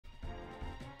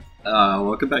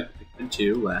Welcome back to Pikmin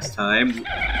 2. Last time,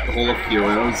 the whole of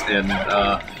Heroes, and,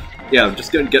 yeah, I'm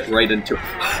just gonna get right into it.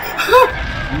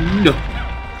 No!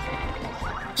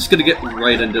 Just gonna get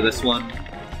right into this one.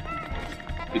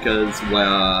 Because,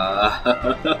 well...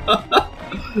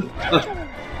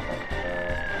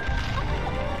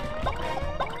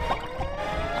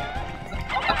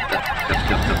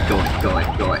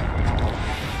 Going.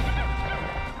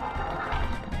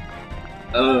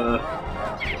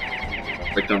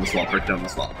 Break down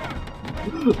this wall.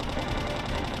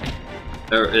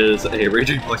 There is a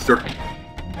raging blister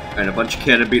and a bunch of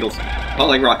cannon beetles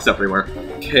falling rocks everywhere.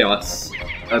 Chaos.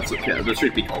 That's okay. This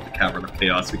should be called the Cavern of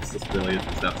Chaos because this really is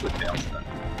just absolute chaos.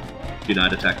 Do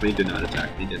not attack me, do not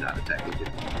attack me, do not attack me.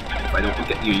 If I don't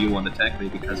look at you, you won't attack me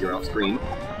because you're off screen.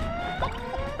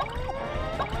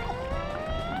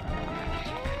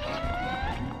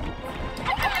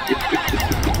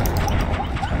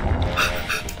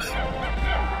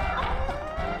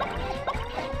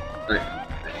 Alright.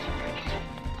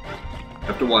 You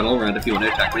have to waddle around if you want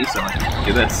to attack me, so I can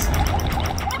do this.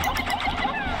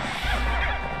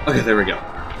 Okay, there we go.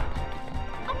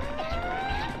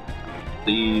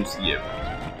 Leaves you.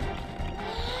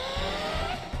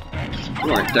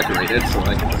 You aren't decorated, so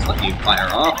I can just let you fire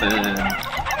off and...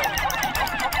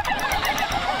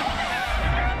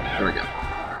 There we go.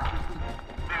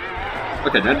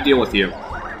 Okay, now to deal with you.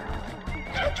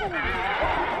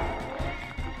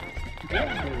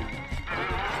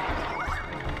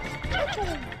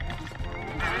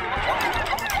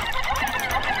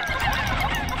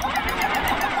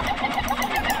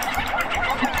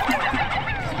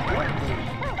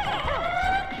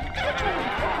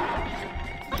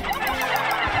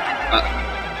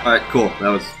 Alright, cool. That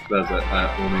was it.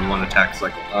 Only one attack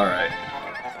cycle. Alright.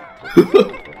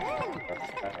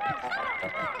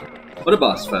 What a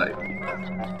boss fight.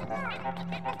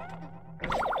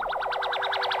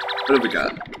 What have we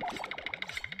got?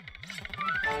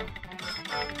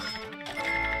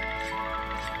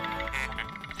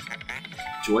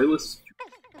 Joyless?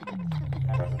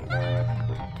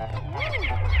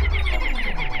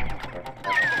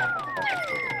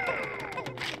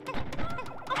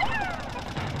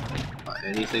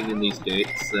 Anything in these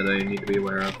gates that I need to be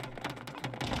aware of?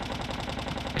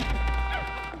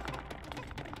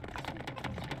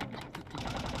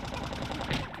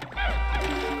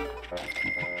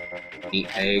 Any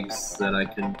eggs that I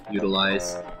can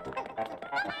utilize?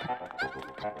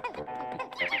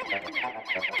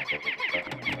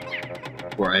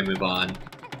 Before I move on,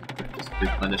 just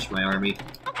replenish my army.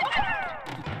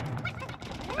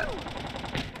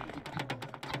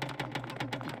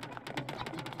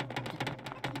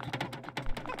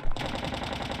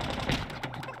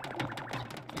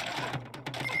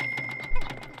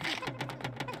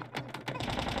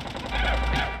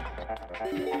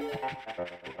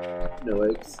 No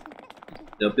eggs.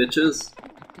 No bitches.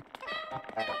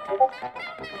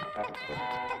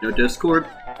 No Discord.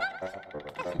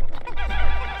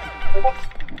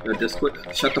 No Discord.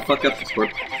 Shut the fuck up,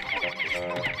 Discord.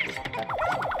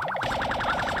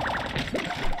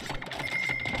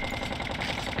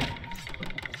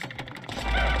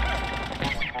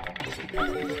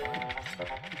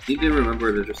 Need to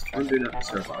remember to just turn do not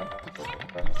disturb on.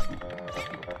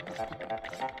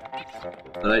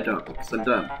 But I don't, because I'm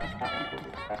done.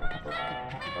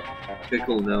 Okay,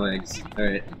 cool, no eggs.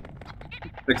 Alright.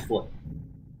 Fix floor.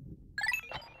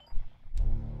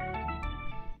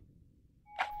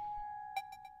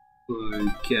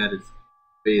 My cat is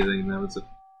bathing, that was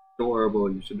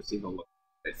adorable, you should have seen the look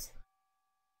on his face.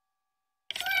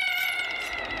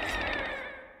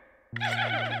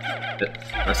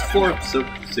 Press 4 so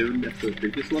soon after the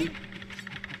previous one.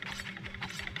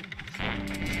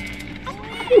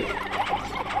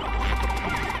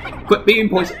 Quit being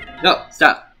poisoned! No,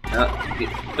 stop!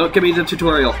 Don't give me the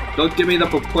tutorial! Don't give me the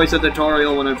poison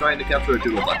tutorial when I'm trying to capture a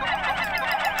doodle button.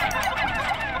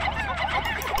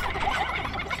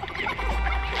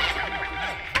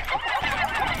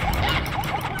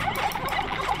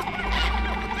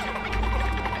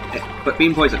 Hey, quit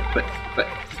being poisoned! Quit.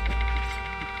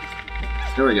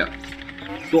 There we go.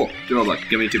 Cool. Doodle button.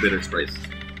 Give me 2 bitter sprays.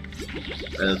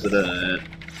 President.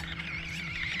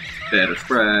 Bitter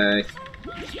spray.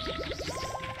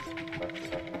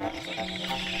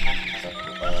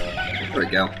 There we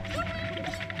go.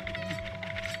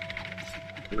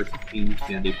 King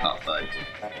candy pop fight.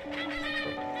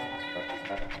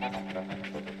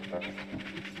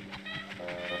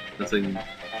 Nothing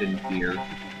in here.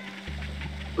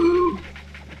 Ooh!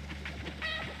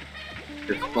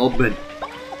 There's Bulbin.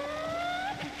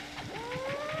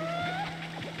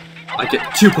 I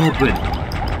get 2 Bulbin.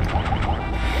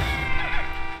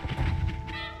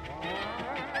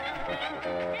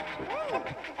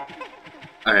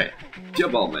 Alright,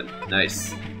 jump Ballman.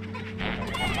 Nice.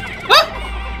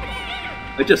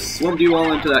 Ah! I just swarmed you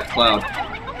all into that cloud.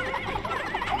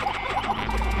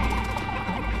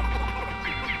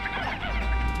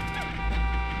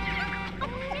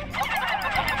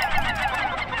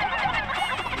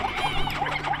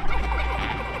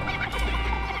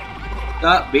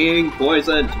 Stop being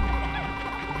poisoned!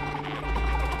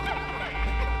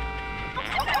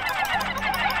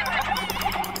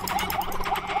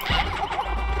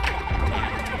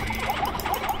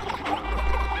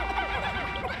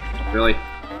 Really?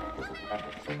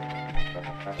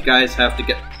 You guys have to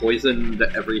get poisoned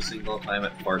every single time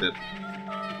it farted.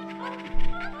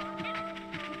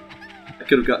 I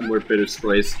could have gotten more bitter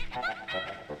sprays.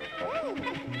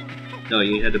 No,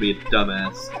 you had to be a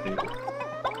dumbass.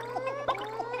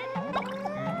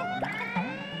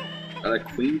 Got a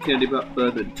Queen Candy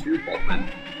Button and 2 Boltmen.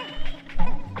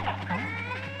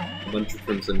 A bunch of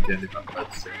Crimson Candy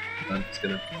Buttons. I'm just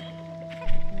gonna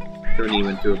turn you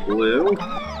into a blue.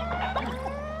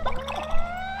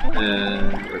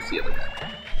 And where's the other guy?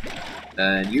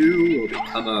 And you will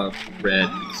become a red,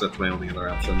 because that's my only other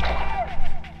option.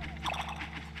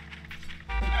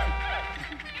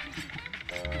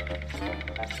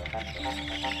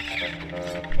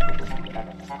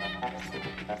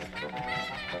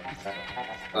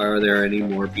 Are there any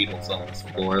more beetles on this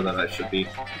floor that I should be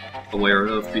aware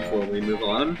of before we move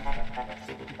on?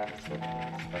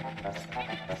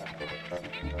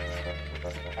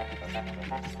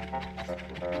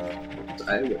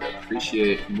 I would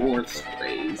appreciate more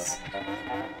sprays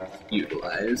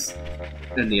utilized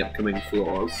in the upcoming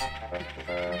floors.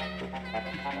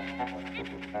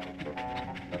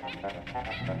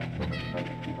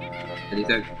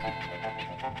 Anything?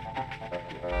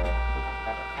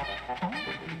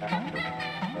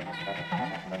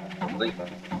 Something?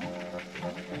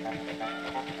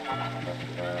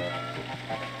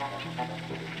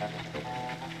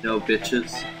 No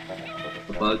bitches.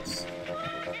 The bugs.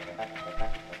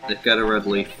 They've got a red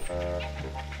leaf.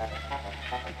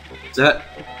 Is that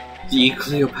the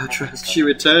Cleopatra? Has she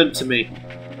returned to me?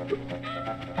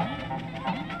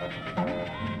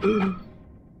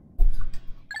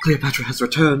 Cleopatra has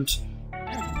returned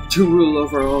to rule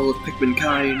over all of Pikmin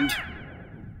kind.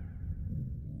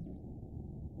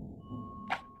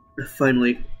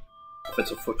 Finally, I was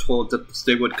foretold that this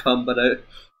day would come, but I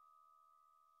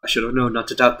should have known not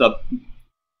to doubt them.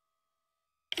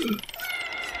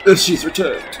 She's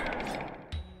returned.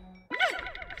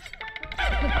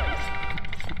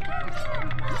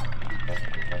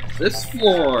 This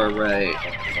floor, right?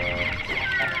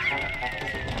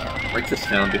 Break this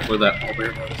down before that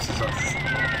owlbear notices us.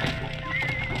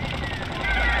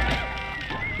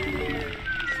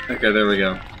 Okay, there we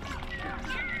go.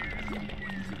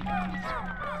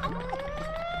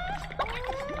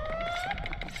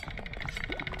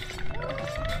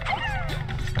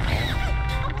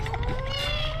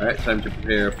 Alright, time to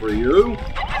prepare for you.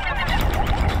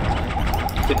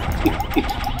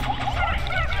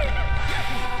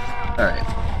 Alright.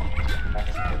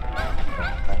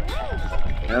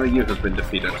 Now you have been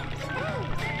defeated.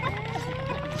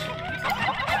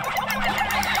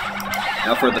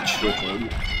 Now for the children.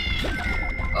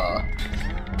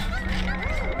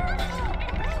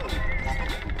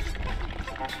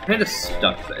 Kinda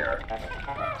stuck there.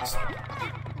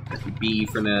 Just B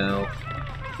for now.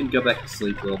 You can go back to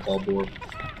sleep, little ballboard.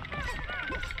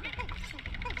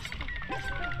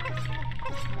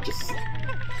 Just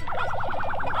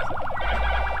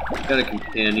got a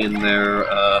companion there.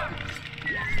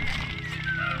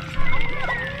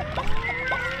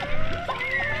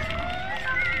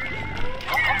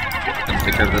 Gonna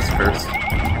take care of this first.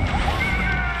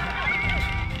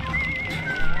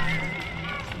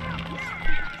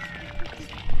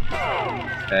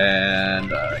 And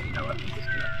you know what?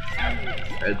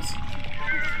 Reds.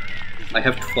 I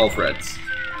have 12 reds.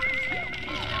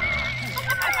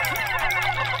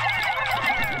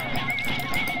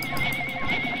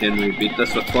 Can we beat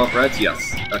this with 12 reds?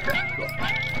 Yes. Okay, cool.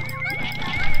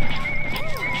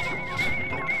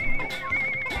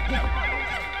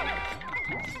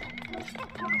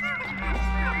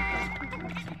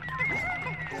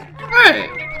 Hey!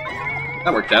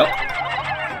 That worked out.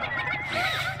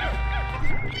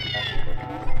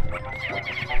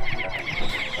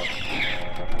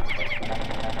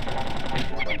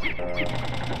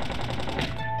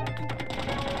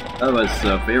 That was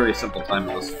a very simple time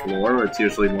on this floor. It's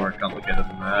usually more complicated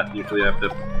than that. Usually I have to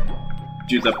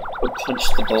do the punch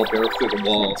the ball bear through the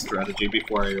wall strategy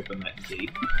before I open that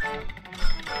gate.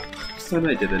 This time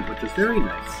I didn't, which is very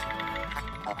nice.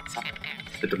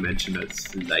 The dimension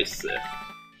is nice.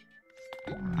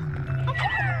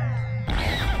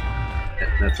 Okay,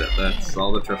 that's it. That's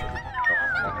all the treasure.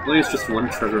 At least just one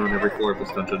treasure on every floor of this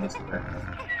dungeon, isn't there?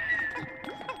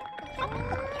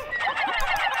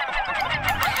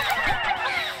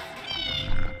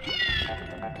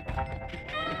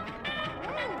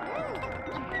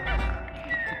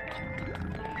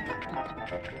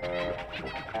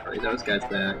 Alright, those guys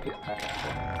back.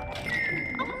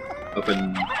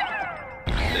 Open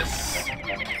this.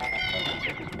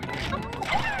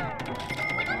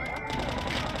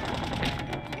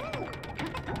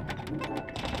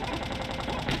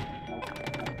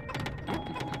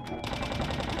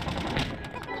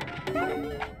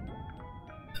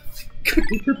 Could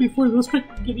be here before those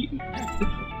Pikmin get eaten.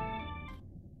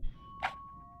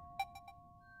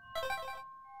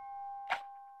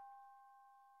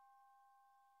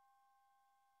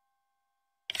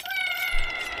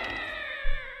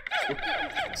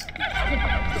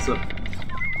 What's up?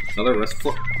 Another rest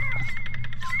floor?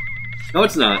 No,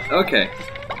 it's not. Okay.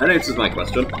 That answers my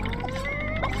question.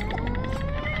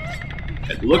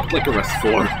 It looked like a rest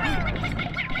floor.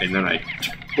 And then I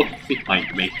looked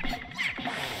behind me.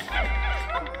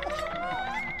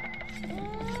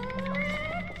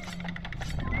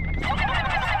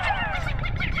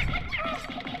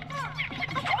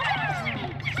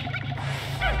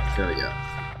 There we go.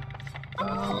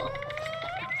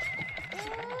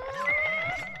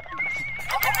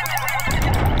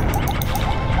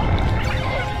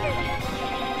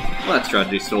 Well, that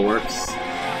strategy still works.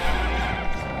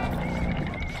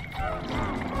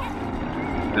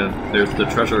 And there's the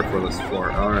treasure for this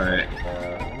floor. Alright.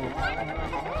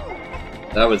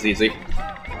 That was easy.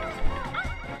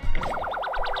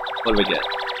 What do we get?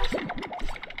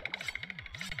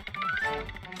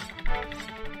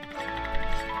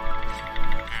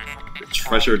 The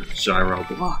treasure gyro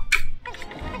block.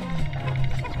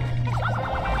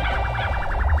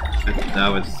 I think that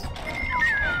was...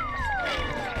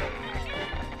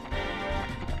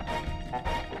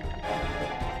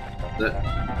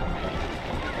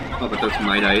 Oh, but there's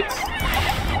Midites.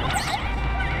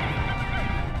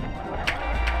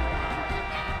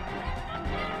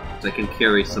 So I can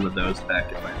carry some of those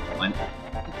back if I want.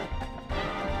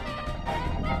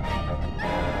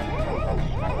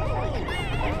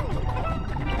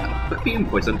 But being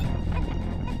poisoned.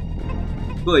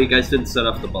 Oh, you guys didn't set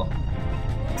off the ball.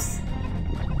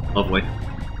 Lovely.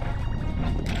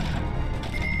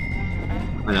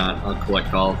 Why not? I'll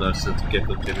collect all of those and give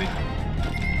them to me.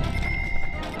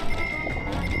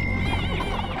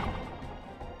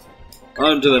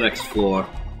 On to the next floor.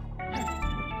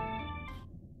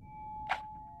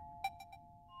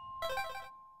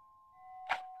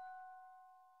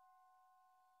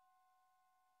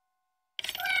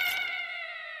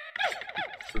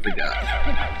 What we got?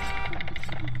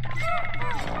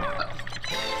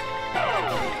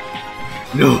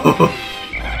 No!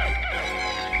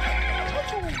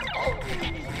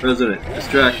 President,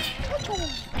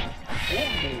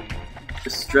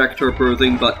 distract her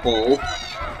birthing butthole.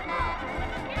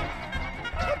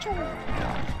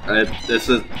 This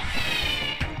is...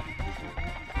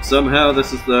 Somehow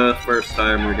this is the first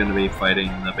time we're gonna be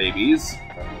fighting the babies.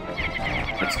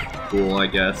 That's cool, I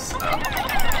guess.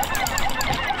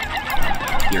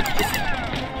 Here, just...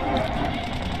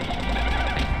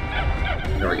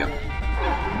 There we go.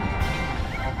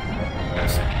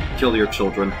 Just kill your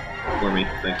children for me,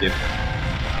 thank you.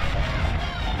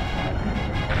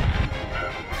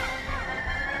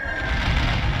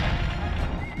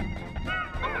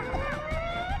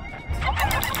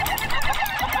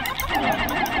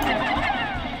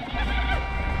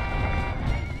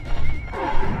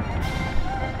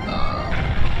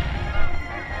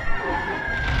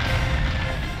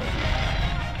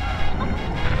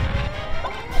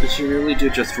 Did she really do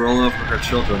just roll over her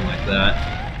children like that?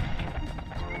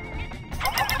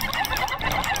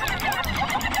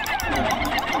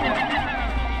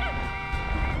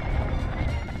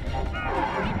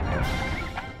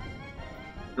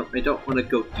 No, I don't want to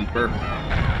go deeper.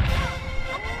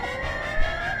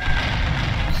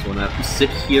 Just want to sit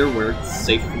here where it's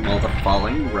safe from all the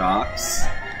falling rocks.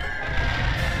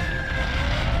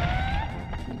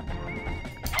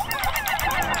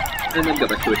 And then go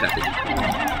back to attacking.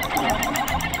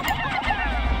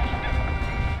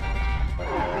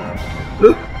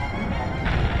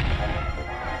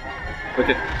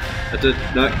 Okay, that did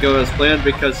not go as planned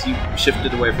because you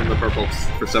shifted away from the purples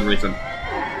for some reason.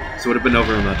 So it would have been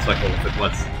over in that cycle if it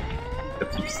was.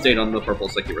 If you stayed on the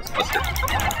purples like you were supposed to.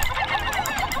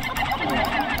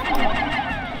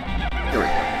 Here we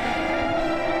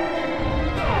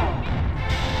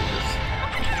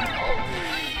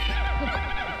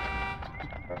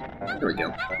go. There we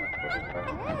go.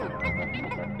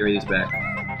 Carry these back.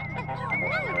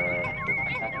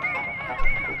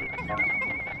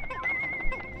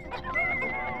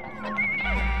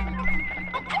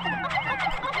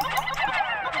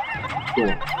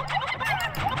 Cool.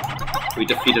 We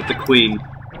defeated the queen.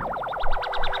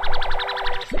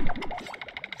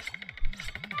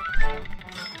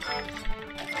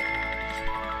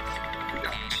 We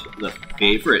got the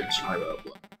favorite gyro.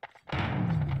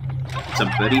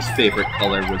 Somebody's favorite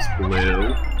color was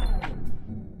blue.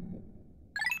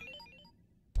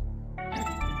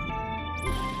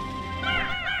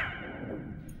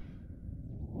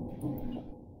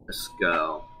 Let's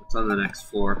go. What's on the next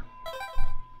floor?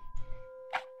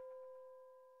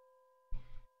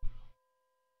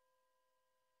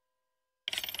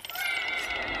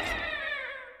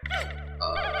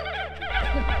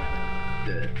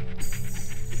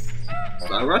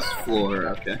 The rust floor,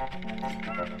 okay.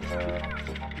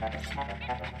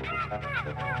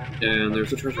 And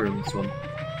there's a treasure in this one.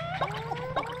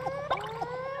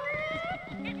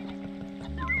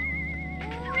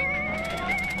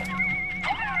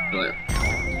 There.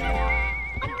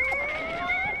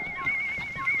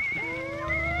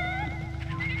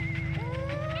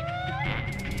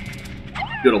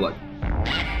 Good luck.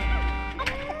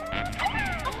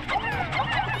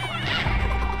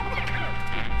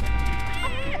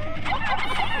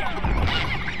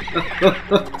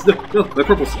 No, my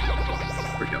purples. There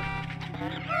we go.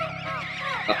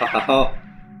 Ha ha ha ha.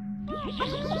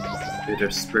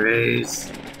 Bitter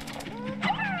sprays.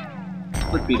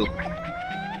 Foot beetle.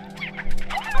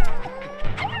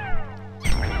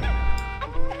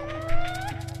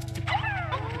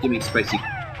 Give me spicy.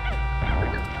 There we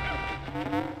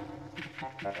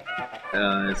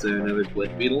go. Is there another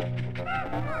blood beetle?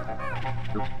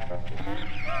 No.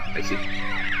 Spicy.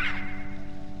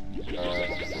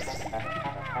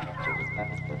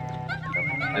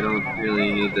 I don't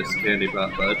really need this candy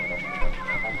bot bud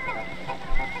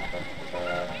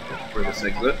for this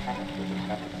exit.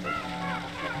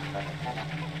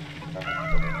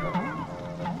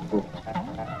 Oh.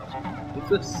 What's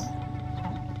this?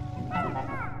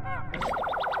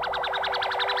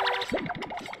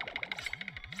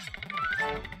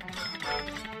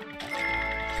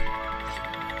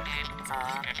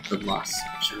 The lost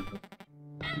chamber.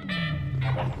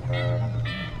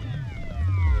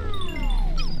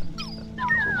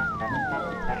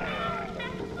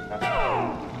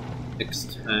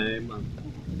 Next time I'll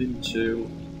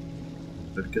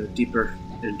go deeper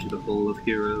into the hole of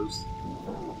heroes.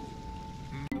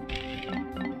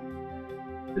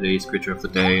 Today's creature of the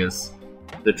day is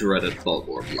the dreaded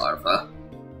bulborb larva.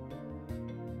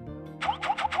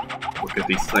 Look at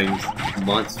these things,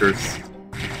 monsters.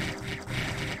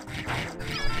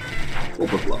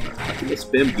 Bulborb larva, like this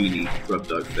Bambini grub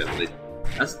dog family.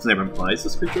 As its name implies,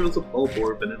 this creature is a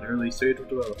bulborb in an early stage of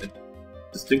development.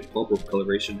 Distinct bulborb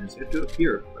coloration has yet to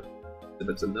appear, but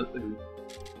exhibits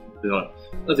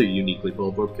other uniquely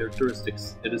bulborb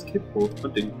characteristics. It is capable of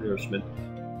hunting nourishment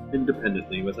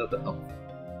independently without the help.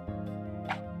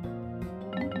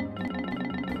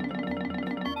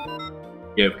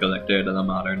 You've collected the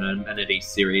Modern Amenities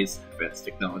series, advanced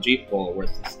technology, all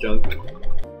worthless junk.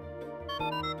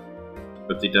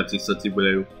 Whoopsie dubsy sudsy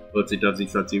woo, whoopsie dubsy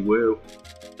sudsy woo,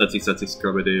 sudsy sudsy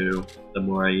scrub-a-doo. The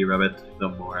more you rub it, the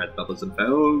more it bubbles and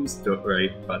foams. Don't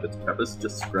worry about its purpose,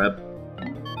 just scrub.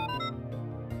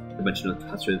 Dimensional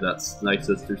toucher that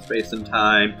slices through space and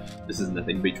time. This is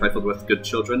nothing to be trifled with. Good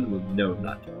children will know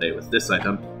not to play with this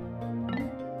item.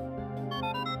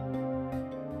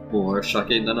 More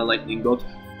shocking than a lightning bolt,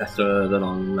 faster than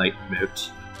a light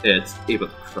moat. It's able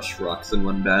to crush rocks in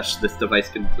one bash. This device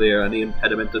can clear any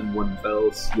impediment in one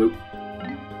fell swoop.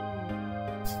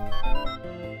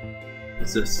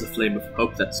 Is this the flame of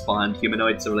hope that spawned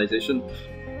humanoid civilization?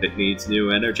 It needs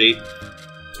new energy.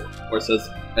 Forces,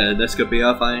 and this could be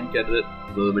a fine candidate.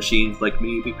 Will machines like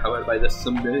me be powered by this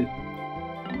someday?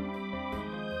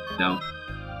 No.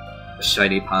 A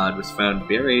shiny pod was found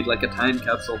buried like a time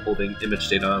capsule holding image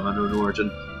data of unknown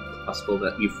origin. It's possible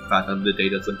that you fathomed the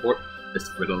data's import. This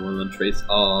riddle will untrace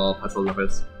all puzzle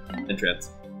lovers'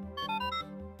 entrance.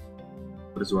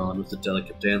 What is wrong with the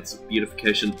delicate dance of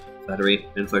beautification, flattery,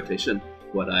 and flirtation?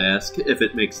 What I ask, if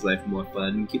it makes life more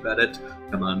fun, keep at it.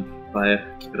 Come on,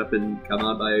 keep it up and come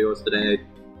on, buy yours today.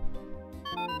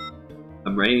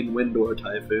 Come rain, wind, or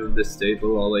typhoon, this stage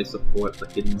will always support the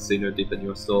hidden singer deep in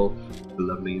your soul. The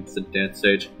lovely instant dance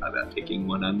stage. How about taking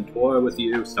one on tour with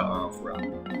you, Star of Rock?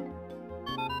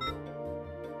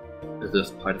 Is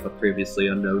this part of a previously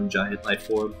unknown giant life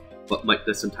form? What might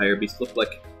this entire beast look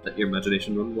like? Let your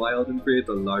imagination run wild and create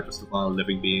the largest of all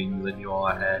living beings in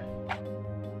your head.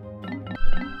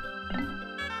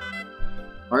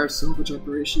 Our salvage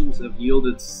operations have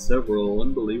yielded several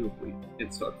unbelievably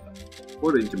advanced artifacts.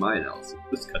 According to my analysis,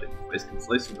 this cutting device can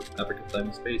slice through the fabric of time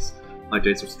and space. My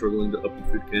days of struggling to open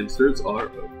food canisters are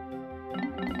over.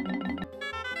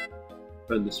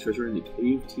 Found this treasure in the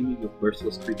cave teeming with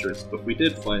merciless creatures, but we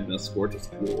did find this gorgeous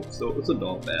pool, so it wasn't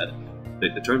all bad.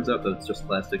 It turns out that it's just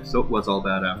plastic, so it was all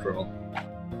bad after all.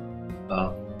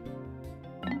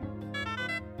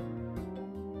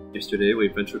 Yesterday we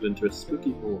ventured into a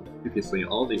spooky hole. Previously,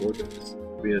 all the organisms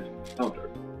we had encountered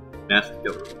massed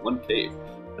together in one cave.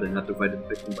 Had I not divided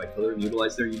Pikmin by color and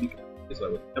utilized their unique abilities, I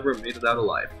would never have made it out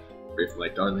alive. Pray for my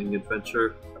daring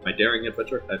adventure,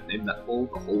 I've named that hole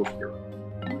the Hole of Hero.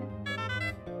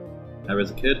 When I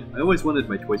was a kid, I always wanted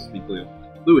my toys to be blue.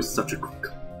 Blue is such a cool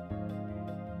color.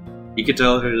 You could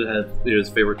tell his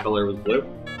favorite color was blue.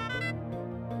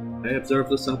 I observed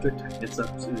this object, I can't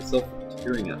stop seeing myself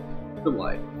staring at it.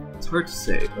 Why? It's hard to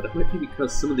say, but it might be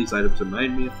because some of these items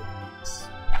remind me of things.